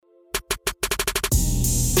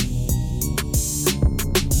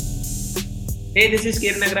Hey, this is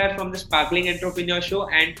Kiran Nagrar from the Sparkling Entrepreneur Show,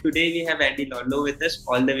 and today we have Andy Ludlow with us,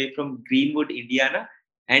 all the way from Greenwood, Indiana.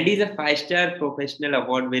 Andy is a five-star professional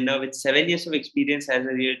award winner with 7 years of experience as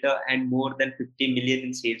a realtor and more than 50 million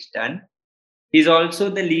in sales done. He's also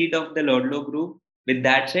the lead of the Ludlow Group. With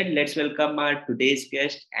that said, let's welcome our today's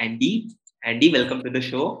guest, Andy. Andy, welcome to the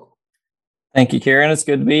show. Thank you, Kieran. It's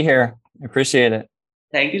good to be here. I appreciate it.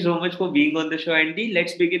 Thank you so much for being on the show, Andy.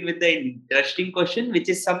 Let's begin with the interesting question, which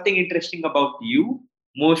is something interesting about you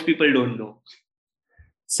most people don't know.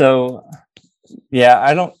 So,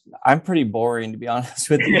 yeah, I'm pretty boring, to be honest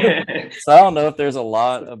with you. So I don't know if there's a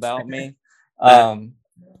lot about me. Um,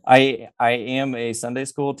 I am a Sunday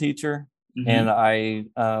school teacher, and Mhm,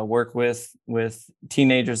 I work with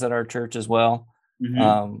teenagers at our church as well.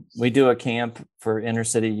 mhm. We do a camp for inner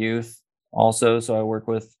city youth also, so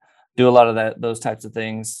I do a lot of those types of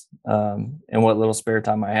things in what little spare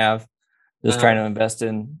time I have, just trying to Uh, invest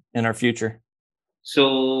in our future.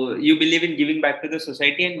 so you believe in giving back to the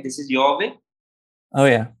society, and this is your way? Oh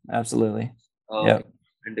yeah, absolutely. Okay, Yep.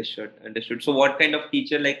 understood, understood. So what kind of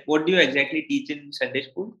teacher, like, what do you exactly teach in Sunday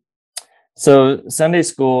school? So Sunday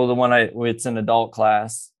school, it's an adult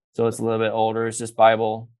class, so it's a little bit older. It's just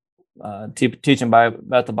Bible, teaching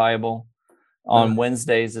about the Bible. Uh, On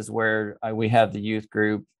Wednesdays is where we have the youth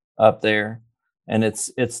group up there, and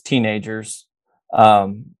it's teenagers.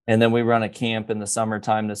 And then we run a camp in the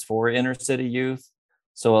summertime that's for inner city youth.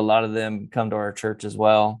 So a lot of them come to our church as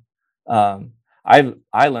well. Um,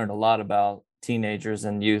 I learned a lot about teenagers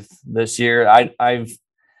and youth this year. I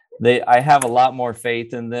have a lot more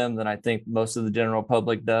faith in them than I think most of the general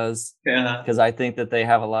public does, yeah, because I think that they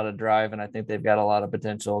have a lot of drive, and I think they've got a lot of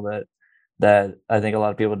potential that I think a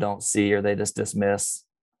lot of people don't see or they just dismiss.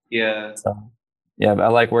 yeah. So yeah, but I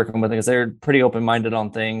like working with them because they're pretty open minded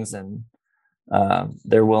on things, and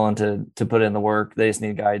they're willing to put in the work. They just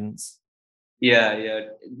need guidance. Yeah, yeah.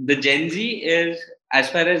 The Gen Z is, as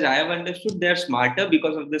far as I have understood, they're smarter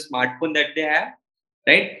because of the smartphone that they have,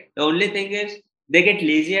 right? The only thing is they get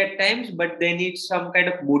lazy at times, but they need some kind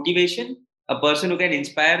of motivation, a person who can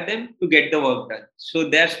inspire them to get the work done. So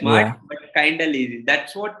they're smart, Yeah. but kind of lazy.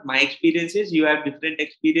 That's what my experience is. You have different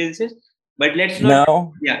experiences, but let's not,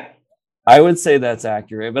 No, yeah. I would say that's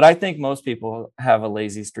accurate, but I think most people have a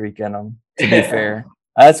lazy streak in them, to be fair.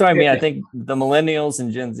 That's what I mean. I think the millennials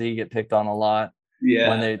and Gen Z get picked on a lot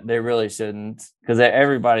when Yeah, they really shouldn't, because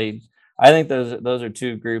everybody, I think those are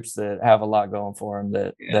two groups that have a lot going for them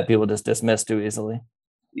that yeah, people just dismiss too easily.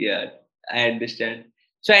 yeah. I understand.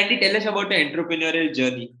 So, Andy, tell us about your entrepreneurial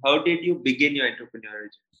journey. How did you begin your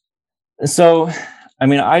entrepreneurial So, I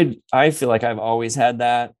mean, I feel like I've always had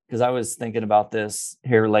that, because I was thinking about this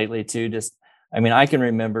here lately too. Just, I mean, I can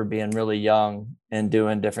remember being really young and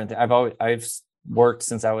doing different things. I've worked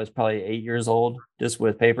since I was probably 8 years old, just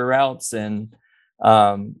with paper routes, and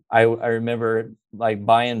I remember like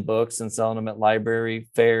buying books and selling them at library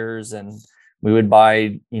fairs, and we would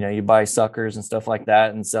buy, you buy suckers and stuff like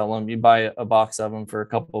that and sell them. You buy a box of them for a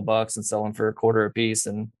couple of bucks and sell them for a quarter a piece,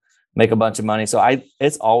 and make a bunch of money. So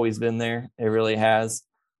it's always been there. It really has.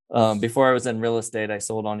 Before I was in real estate, I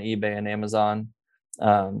sold on eBay and Amazon,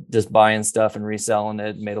 just buying stuff and reselling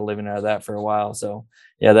it. Made a living out of that for a while. So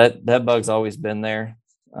yeah, that bug's always been there.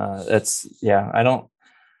 That's yeah.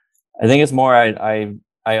 I think it's more.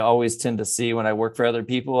 I always tend to see when I work for other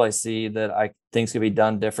people. I see that things could be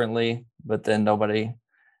done differently, but then nobody,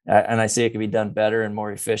 and I see it could be done better and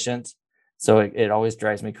more efficient. So it always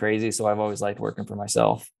drives me crazy. So I've always liked working for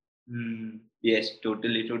myself. Yes,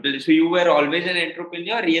 totally, totally. So you were always an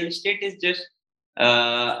entrepreneur. Real estate is just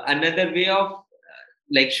another way of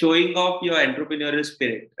like showing off your entrepreneurial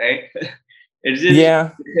spirit, right? It's just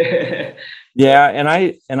Yeah, yeah,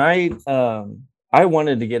 yeah, I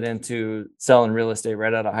wanted to get into selling real estate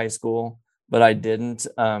right out of high school, but I didn't.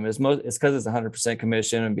 It's because it's 100%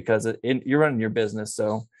 commission, and because you're running your business.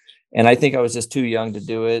 So, and I think I was just too young to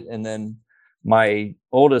do it. And then my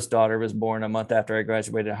oldest daughter was born a month after I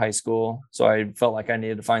graduated high school, so I felt like I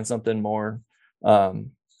needed to find something more,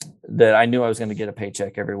 um, that I knew I was going to get a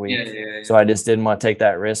paycheck every yeah, week. yeah, So I just didn't want to take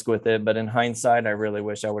that risk with it. But in hindsight, I really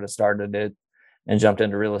wish I would have started it and jumped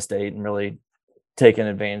into real estate and really taken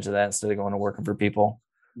advantage of that instead of going to working for people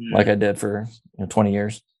like yeah. I did for 20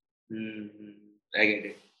 years. Mm, I get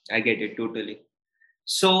it. I get it totally.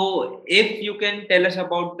 So, if you can tell us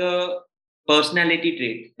about the personality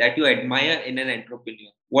trait that you admire in an entrepreneur,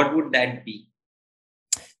 what would that be?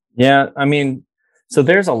 Yeah, I mean, so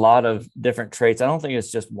there's a lot of different traits. I don't think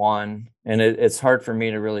it's just one, and it's hard for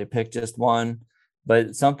me to really pick just one.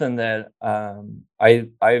 But something that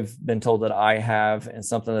I've been told that I have, and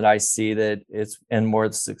something that I see that it's in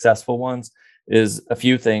more successful ones, is a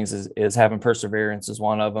few things. Is having perseverance is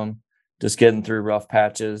one of them. Just getting through rough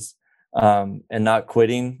patches, and not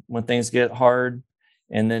quitting when things get hard.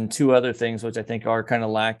 And then two other things which I think are kind of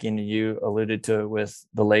lacking. You alluded to it with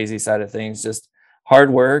the lazy side of things, just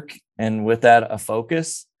hard work, and with that a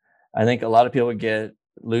focus. I think a lot of people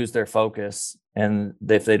lose their focus, and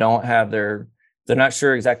if they don't have they're not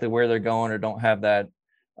sure exactly where they're going, or don't have that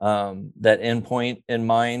end point in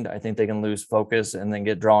mind, I think they can lose focus and then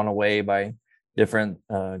get drawn away by different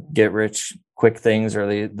get rich quick things,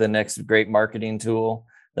 or the next great marketing tool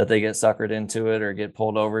that they get suckered into it or get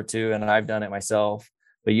pulled over to. And I've done it myself.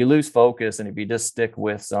 But you lose focus, and if you just stick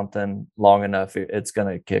with something long enough, it's going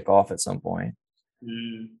to kick off at some point.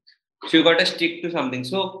 Mm. So you got to stick to something.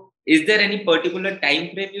 So is there any particular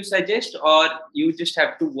time frame you suggest, or you just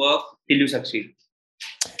have to work till you succeed?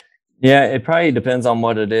 Yeah, it probably depends on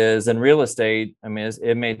what it is. In real estate, I mean,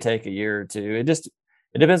 it may take a year or two.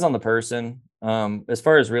 It depends on the person. As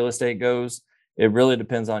far as real estate goes, it really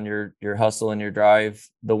depends on your hustle and your drive.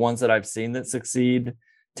 The ones that I've seen that succeed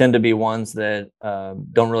tend to be ones that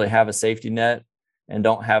don't really have a safety net, and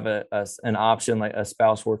don't have an option, like a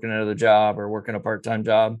spouse working another job or working a part-time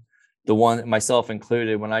job. The one, myself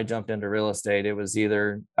included, when I jumped into real estate, it was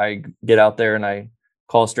either I get out there and I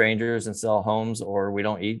call strangers and sell homes, or we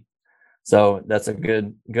don't eat. So that's a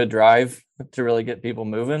good drive to really get people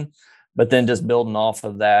moving. But then just building off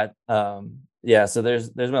of that, yeah. So there's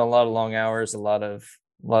been a lot of long hours, a lot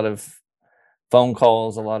of phone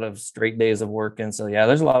calls, a lot of straight days of working. So yeah,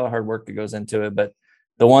 there's a lot of hard work that goes into it. But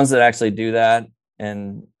the ones that actually do that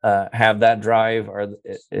and have that drive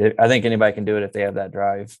I think anybody can do it if they have that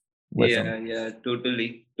drive with them. Yeah,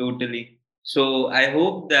 totally. So I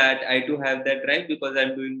hope that I too have that drive, because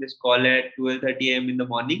I'm doing this call at 12:30 a.m. in the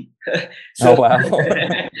morning. Oh So wow.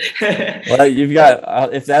 Well, you've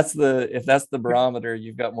got if that's the barometer,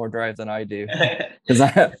 you've got more drive than I do, because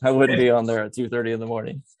I wouldn't be on there at 2:30 in the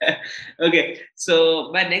morning. okay.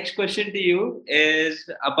 So my next question to you is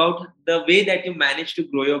about the way that you manage to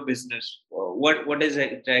grow your business. What is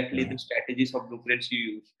exactly the strategies or blueprints you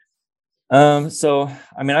use? So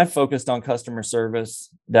I mean, I focused on customer service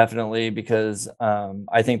definitely, because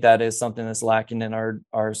I think that is something that's lacking in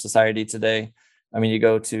our society today. I mean, you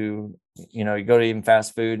go to even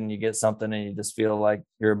fast food and you get something and you just feel like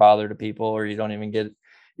you're a bother to people, or you don't even get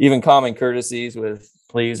even common courtesies with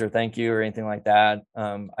please or thank you or anything like that.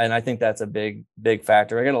 And I think that's a big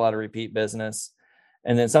factor. I get a lot of repeat business.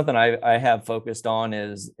 And then something I have focused on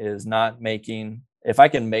is not making, if I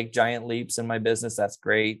can make giant leaps in my business, that's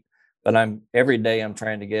great. But every day I'm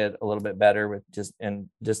trying to get a little bit better with just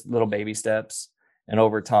little baby steps. And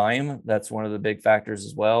over time, that's one of the big factors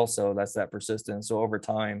as well. So that's that persistence. So over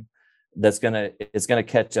time, it's gonna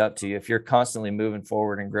catch up to you if you're constantly moving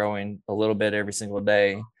forward and growing a little bit every single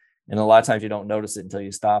day. And a lot of times you don't notice it until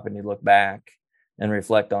you stop and you look back and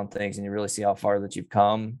reflect on things, and you really see how far that you've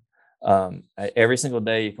come. Every single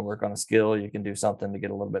day you can work on a skill, you can do something to get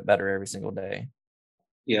a little bit better every single day.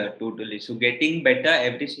 Yeah, totally. So getting better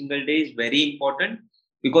every single day is very important,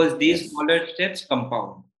 because these Yes, smaller steps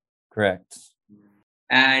compound. correct.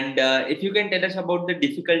 And if you can tell us about the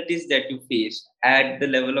difficulties that you face at the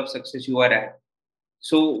level of success you are at.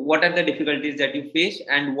 So, what are the difficulties that you face,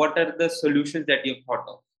 and what are the solutions that you've thought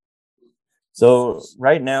of? So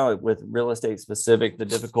right now with real estate specific, the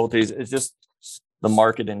difficulties is just the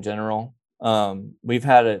market in general. We've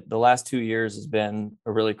had it, the last 2 years has been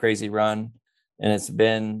a really crazy run, and it's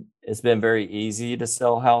been very easy to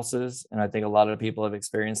sell houses. And I think a lot of people have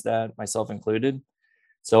experienced that, myself included.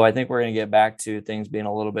 So I think we're going to get back to things being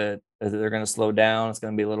a little bit, they're going to slow down. It's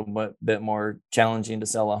going to be a little bit more challenging to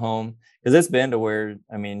sell a home, because it's been to where,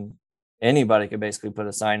 I mean, anybody could basically put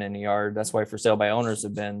a sign in the yard. That's why for sale by owners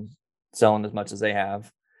have been selling as much as they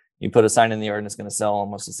have. You put a sign in the yard and it's going to sell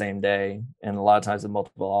almost the same day. And a lot of times with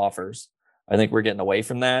multiple offers. I think we're getting away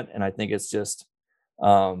from that. And I think it's just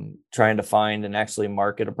trying to find and actually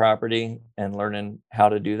market a property and learning how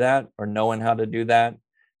to do that, or knowing how to do that,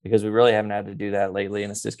 because we really haven't had to do that lately.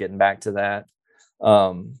 And it's just getting back to that.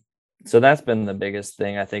 So that's been the biggest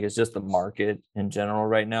thing. I think it's just the market in general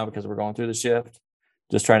right now, because we're going through the shift,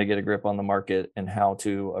 just trying to get a grip on the market and how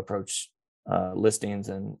to approach listings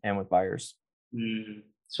and with buyers. Hmm.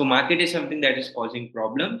 So, market is something that is causing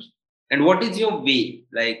problems. And what is your way?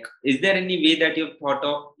 Like, is there any way that you've thought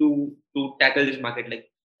of to tackle this market? Like,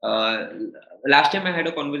 uh, last time I had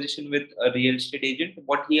a conversation with a real estate agent.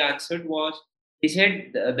 What he answered was, he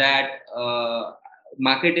said that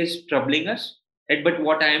market is troubling us. Right? But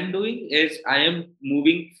what I am doing is I am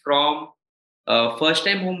moving from first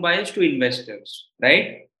time home buyers to investors,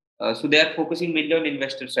 right? So they are focusing mainly on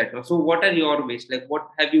investors right now. So what are your ways? Like, what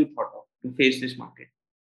have you thought of? to face this market?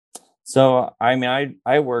 So, I mean,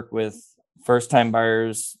 I work with first time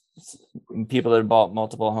buyers, people that have bought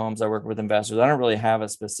multiple homes. I work with investors. I don't really have a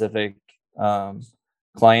specific um,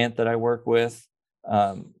 client that I work with.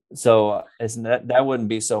 So it's that wouldn't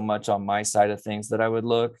be so much on my side of things that I would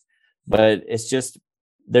look, but it's just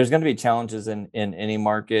there's going to be challenges in any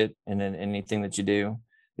market and in anything that you do.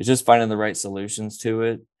 It's just finding the right solutions to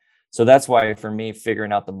it. So that's why for me,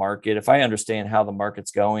 figuring out the market, if I understand how the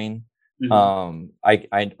market's going,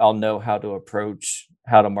 Mm-hmm. I'll know how to approach,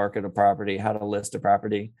 how to market a property, how to list a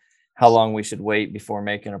property, how long we should wait before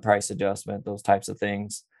making a price adjustment, those types of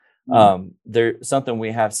things. There something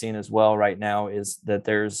we have seen as well right now is that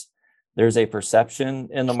there's a perception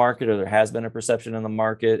in the market, or there has been a perception in the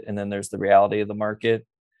market, and then there's the reality of the market.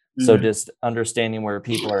 So Mm-hmm. just understanding where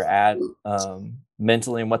people are at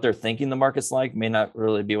mentally and what they're thinking the market's like may not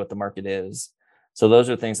really be what the market is. So those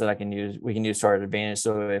are things that we can use to our advantage.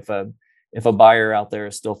 So if a buyer out there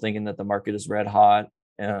is still thinking that the market is red hot,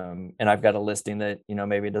 and I've got a listing that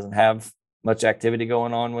maybe it doesn't have much activity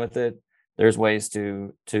going on with it, there's ways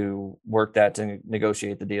to work that to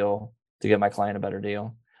negotiate the deal to get my client a better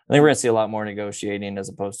deal. I think we're going to see a lot more negotiating as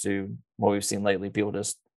opposed to what we've seen lately. People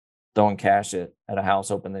just throwing cash at a house,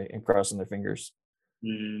 hoping and crossing their fingers.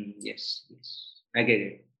 Yes, yes, I get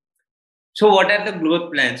it. So, what are the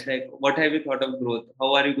growth plans? Like, what have you thought of growth?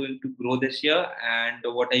 How are you going to grow this year, and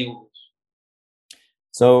what are your goals?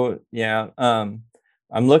 So yeah, I'm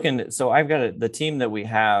looking. So I've got the team that we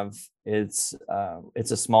have. It's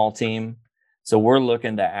a small team, so we're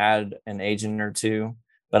looking to add an agent or two.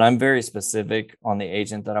 But I'm very specific on the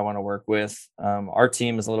agent that I want to work with. Our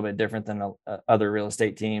team is a little bit different than other real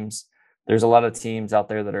estate teams. There's a lot of teams out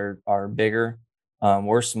there that are bigger.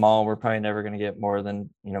 We're small. We're probably never going to get more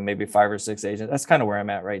than maybe 5 or 6 agents. That's kind of where I'm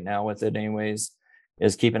at right now with it, anyways.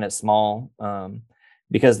 Is keeping it small.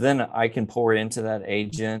 Because then I can pour into that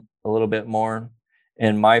agent a little bit more.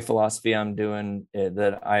 And my philosophy I'm doing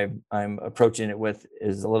that I'm approaching it with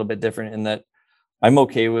is a little bit different in that I'm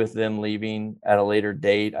okay with them leaving at a later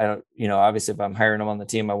date. I don't, obviously if I'm hiring them on the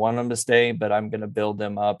team, I want them to stay, but I'm going to build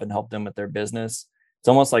them up and help them with their business. It's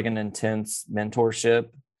almost like an intense mentorship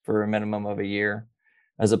for a minimum of a year,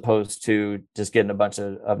 as opposed to just getting a bunch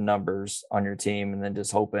of numbers on your team and then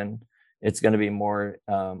just hoping it's going to be more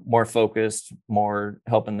focused, more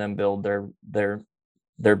helping them build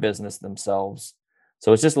their business themselves.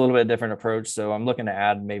 So it's just a little bit different approach. So I'm looking to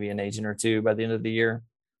add maybe an agent or two by the end of the year.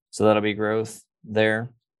 So that'll be growth there.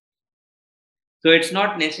 So, it's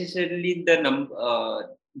not necessarily the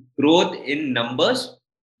growth in numbers,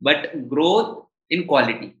 but growth in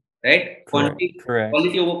quality, right? Correct. Correct.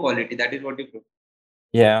 Quality over quality. That is what you put.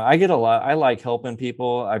 Yeah, I get a lot. I like helping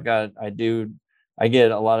people. I get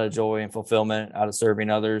a lot of joy and fulfillment out of serving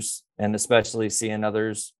others, and especially seeing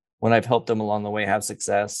others when I've helped them along the way have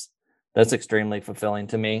success. That's extremely fulfilling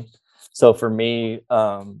to me. So for me,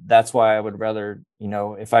 that's why I would rather,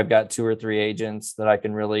 if I've got 2 or 3 agents that I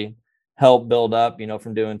can really help build up,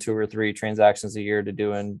 from doing 2 or 3 transactions a year to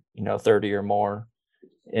doing, 30 or more.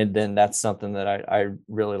 And then that's something that I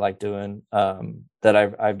really like doing, that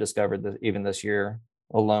I've discovered that even this year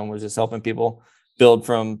alone was just helping people build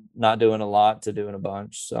from not doing a lot to doing a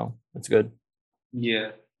bunch. So it's good. Yeah,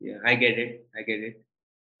 yeah, I get it. I get it.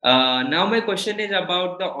 Now my question is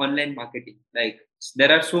about the online marketing. Like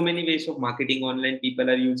there are so many ways of marketing online. People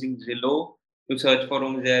are using Zillow to search for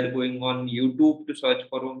homes. They are going on YouTube to search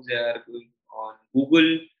for homes. They are going on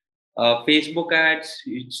Google, Facebook ads,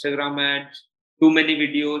 Instagram ads, too many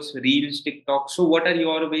videos, Reels, TikTok. So what are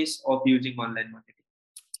your ways of using online marketing?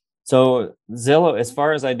 So Zillow, as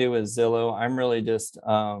far as I do with Zillow, I'm really just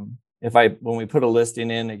if I when we put a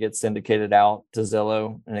listing in, it gets syndicated out to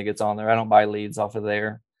Zillow and it gets on there. I don't buy leads off of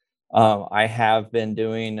there. I have been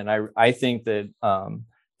doing, and I think that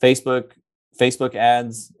Facebook Facebook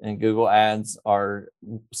ads and Google ads are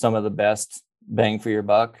some of the best bang for your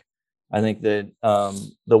buck. I think that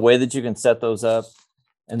the way that you can set those up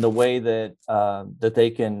and the way that that they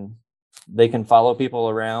can follow people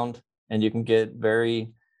around, and you can get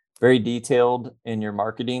very detailed in your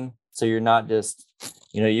marketing. So you're not just,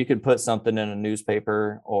 you could put something in a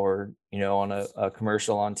newspaper or, on a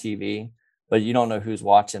commercial on TV, but you don't know who's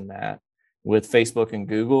watching that. With Facebook and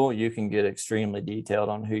Google, you can get extremely detailed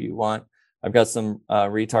on who you want. I've got some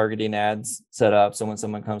retargeting ads set up. So when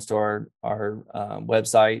someone comes to our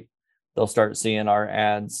website, they'll start seeing our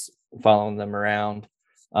ads, following them around.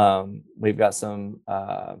 We've got some,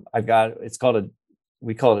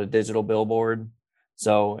 we call it a digital billboard.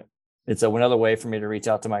 So it's another way for me to reach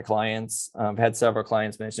out to my clients. I've had several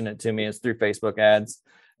clients mention it to me. It's through Facebook ads,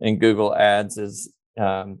 and Google ads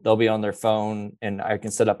they'll be on their phone and I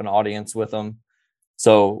can set up an audience with them.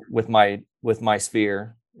 So with my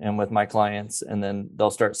sphere and with my clients, and then they'll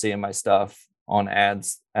start seeing my stuff on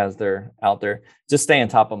ads as they're out there, just staying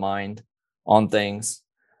top of mind on things.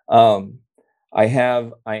 Um, I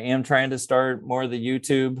am trying to start more of the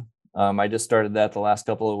YouTube. I just started that the last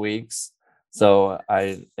couple of weeks. So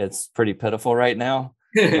it's pretty pitiful right now,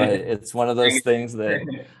 but it's one of those things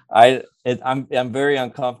that I'm very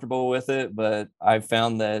uncomfortable with it, but I've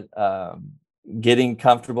found that getting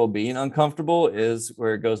comfortable being uncomfortable is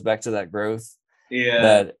where it goes back to that growth.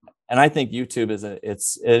 Yeah. And I think YouTube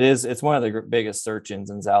it's one of the biggest search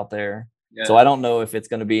engines out there. Yeah. So I don't know if it's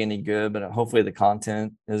going to be any good, but hopefully the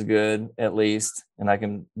content is good at least, and I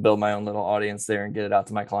can build my own little audience there and get it out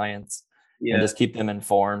to my clients and just keep them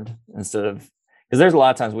informed instead of, because there's a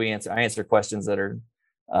lot of times I answer questions that are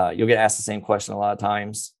you'll get asked the same question a lot of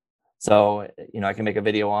times. So, I can make a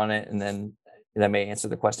video on it and then that may answer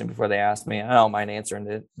the question before they ask me. I don't mind answering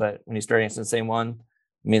it, but when you start answering the same one,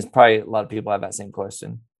 it means probably a lot of people have that same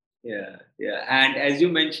question. Yeah. Yeah. And as you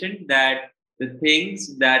mentioned that the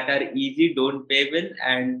things that are easy don't pay well,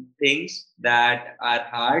 and things that are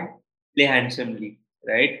hard play handsomely,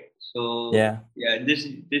 right? So Yeah.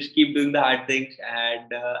 just keep doing the hard things,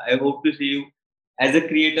 and I hope to see you as a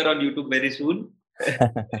creator on YouTube very soon.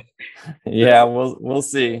 Yeah, we'll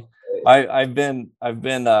see. I've been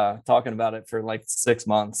talking about it for like 6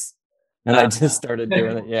 months, and I just started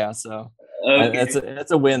doing it. Yeah, so Okay.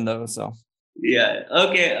 it's a win though. So Yeah.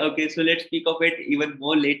 Okay. So let's speak of it even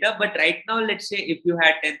more later. But right now, let's say if you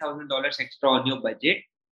had $10,000 extra on your budget,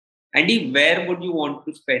 Andy, where would you want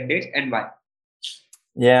to spend it and why?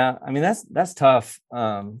 yeah, I mean that's tough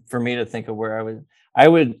for me to think of where I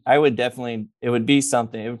would definitely, it would be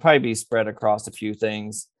something, it would probably be spread across a few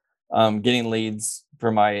things. Getting leads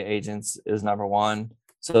for my agents is number one.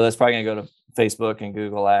 So that's probably gonna go to Facebook and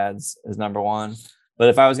Google ads is number one. But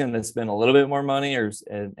if I was going to spend a little bit more money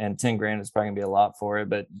and 10 grand is probably gonna be a lot for it,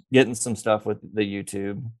 but getting some stuff with the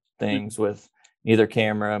YouTube things with either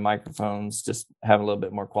camera, microphones, just have a little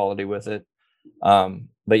bit more quality with it.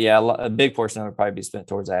 But yeah, a big portion of it would probably be spent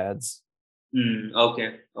towards ads.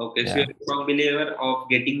 Okay. So Yeah. you're a strong believer of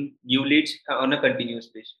getting new leads on a continuous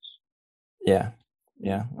basis. Yeah.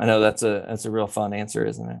 Yeah. I know that's a real fun answer,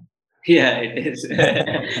 isn't it? Yeah, it is.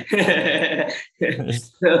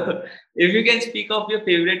 So, if you can speak of your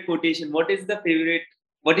favorite quotation, what is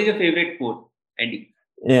your favorite quote, Andy?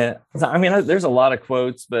 Yeah. So, I mean, there's a lot of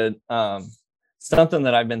quotes, but something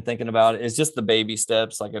that I've been thinking about is just the baby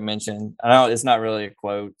steps. Like I mentioned, I know it's not really a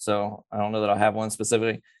quote, so I don't know that I'll have one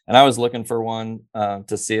specifically. And I was looking for one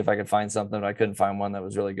to see if I could find something, but I couldn't find one that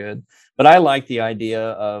was really good. But I like the idea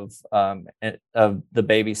of the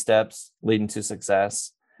baby steps leading to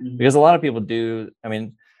success, because a lot of people do. I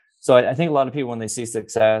mean, so I think a lot of people, when they see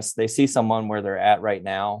success, they see someone where they're at right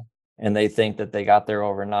now, and they think that they got there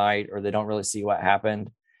overnight, or they don't really see what happened.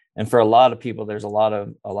 And for a lot of people, there's a lot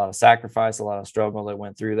of sacrifice, a lot of struggle that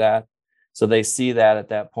went through that. So they see that at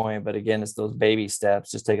that point. But again, it's those baby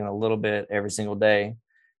steps, just taking a little bit every single day.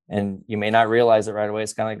 And you may not realize it right away.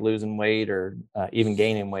 It's kind of like losing weight or even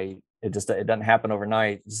gaining weight. It doesn't happen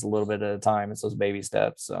overnight, just a little bit at a time. It's those baby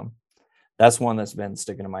steps. So that's one that's been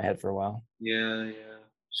sticking in my head for a while. Yeah.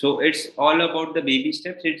 So it's all about the baby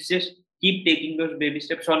steps. It's just keep taking those baby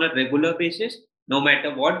steps on a regular basis, no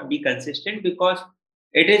matter what. Be consistent, because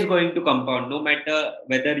it is going to compound. No matter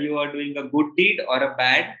whether you are doing a good deed or a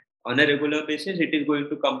bad, on a regular basis, it is going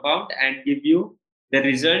to compound and give you the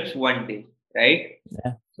results one day, right?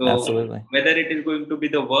 Yeah, So absolutely. whether it is going to be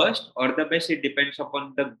the worst or the best, it depends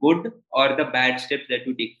upon the good or the bad steps that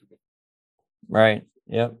you take today. Right.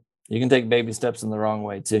 Yep. You can take baby steps in the wrong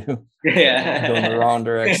way too. Go in the Yeah. wrong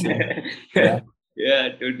direction. Yeah. Yeah,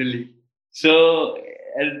 totally. So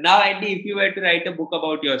now, Andy, if you were to write a book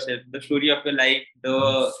about yourself, the story of your life,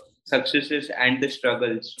 the successes and the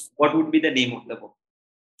struggles, what would be the name of the book?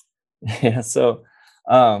 Yeah. So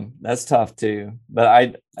that's tough too.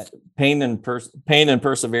 But pain and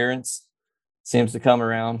perseverance seems to come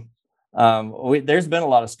around. There's been a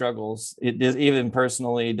lot of struggles. It is, even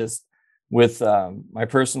personally, just with my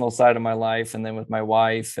personal side of my life, and then with my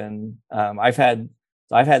wife. And I've had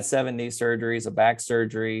 7 knee surgeries, a back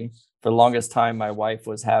surgery. For the longest time, my wife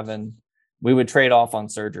was we would trade off on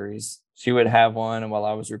surgeries. She would have one, and while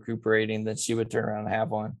I was recuperating, then she would turn around and have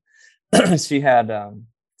one. she had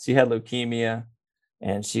she had leukemia,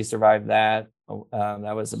 and she survived that.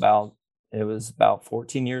 It was about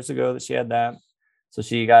 14 years ago that she had that. So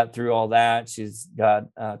she got through all that. She's got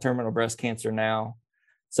terminal breast cancer now.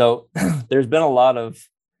 So there's been a lot of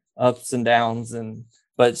ups and downs,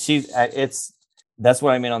 but that's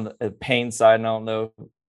what I mean on the pain side. And I don't know,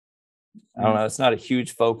 it's not a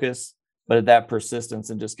huge focus, but that persistence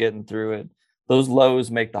and just getting through it, those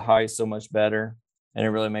lows make the highs so much better, and it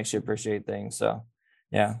really makes you appreciate things. So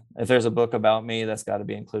yeah, if there's a book about me, that's got to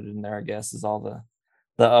be included in there, I guess, is all the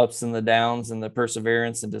ups and the downs and the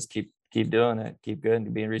perseverance, and just keep doing it, keep good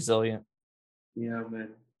and being resilient. Yeah, man.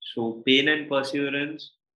 So pain and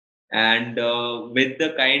perseverance, and with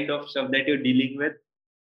the kind of stuff that you're dealing with,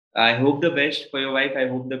 I hope the best for your wife. I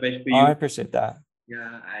hope the best for Oh, I you. appreciate that.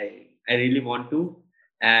 Yeah, I really want to.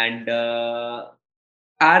 And are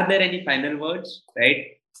there any final words,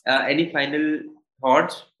 right? Any final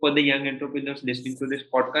thoughts for the young entrepreneurs listening to this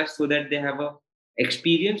podcast so that they have a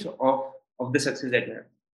experience of the success that you have?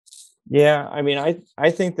 Yeah, I mean,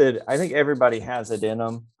 I think everybody has it in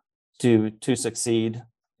them to succeed,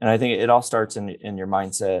 and I think it all starts in your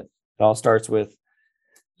mindset. It all starts with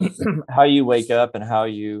how you wake up and how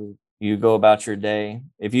you go about your day.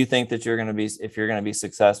 If you think that if you're going to be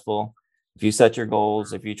successful, if you set your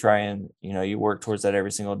goals, if you try and you work towards that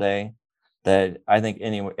every single day, that I think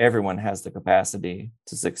everyone has the capacity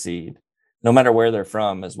to succeed, no matter where they're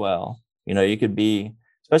from as well. You could be,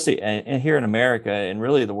 especially and here in America and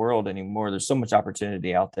really the world anymore, there's so much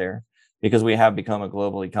opportunity out there because we have become a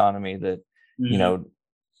global economy that you Mhm. know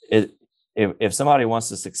it if somebody wants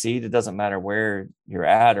to succeed, it doesn't matter where you're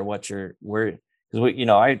at or where,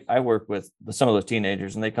 because I work with some of those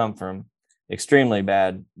teenagers and they come from extremely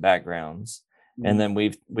bad backgrounds, and Mhm. then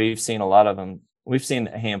we've seen a lot of them. We've seen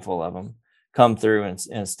a handful of them come through and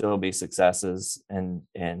still be successes, and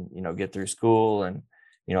get through school, and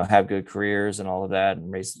have good careers and all of that, and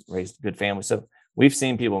raise good families. So we've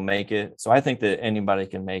seen people make it. So I think that anybody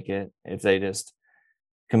can make it if they just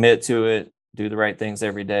commit to it, do the right things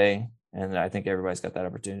every day, and I think everybody's got that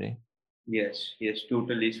opportunity. Yes, yes,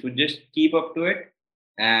 totally. So just keep up to it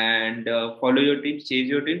and follow your dreams, chase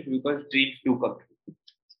your dreams because dreams do come true.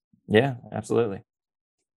 Yeah, absolutely.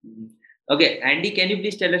 Mhm. Okay, Andy, can you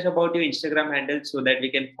please tell us about your Instagram handle so that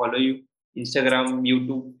we can follow you? Instagram,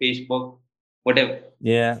 YouTube, Facebook, whatever.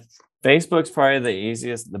 Yeah. Facebook's probably the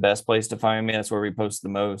easiest, the best place to find me. That's where we post the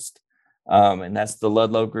most. And that's the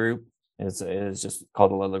Ludlow Group. It's just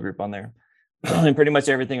called the Ludlow Group on there. And pretty much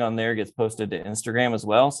everything on there gets posted to Instagram as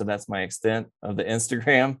well. So that's my extent of the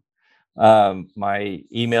Instagram. My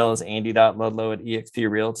email is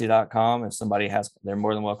andy.ludlow@exprealty.com. If somebody they're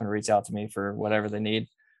more than welcome to reach out to me for whatever they need,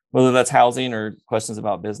 whether that's housing or questions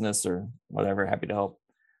about business or whatever. Happy to help.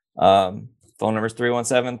 Phone number is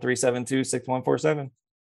 317-372-6147.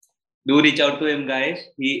 Do reach out to him, guys.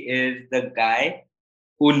 He is the guy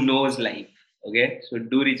who knows life. Okay, so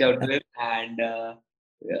do reach out to him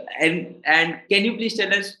and can you please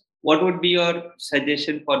tell us what would be your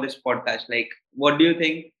suggestion for this podcast? Like, what do you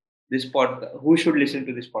think this podcast? Who should listen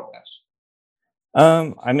to this podcast?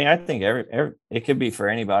 I mean, I think every it could be for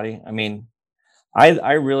anybody. I mean,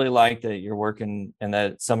 I really like that you're working and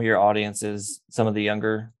that some of your audience is some of the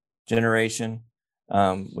younger generation.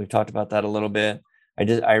 We've talked about that a little bit.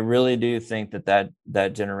 I really do think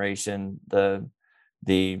that generation, the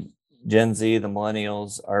Gen Z, the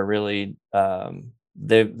millennials are really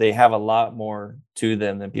they have a lot more to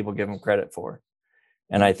them than people give them credit for.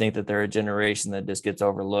 And I think that they're a generation that just gets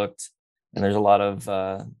overlooked. And there's a lot of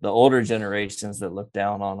the older generations that look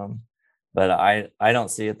down on them. But I don't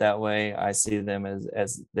see it that way. I see them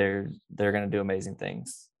as they're going to do amazing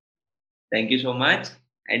things. Thank you so much,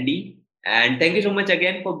 Andy. And thank you so much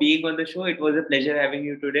again for being on the show. It was a pleasure having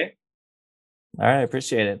you today. All right, I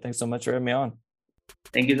appreciate it. Thanks so much for having me on.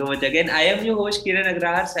 Thank you so much again. I am your host, Kiran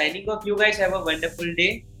Agrahar, signing off. You guys have a wonderful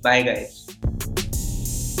day. Bye, guys.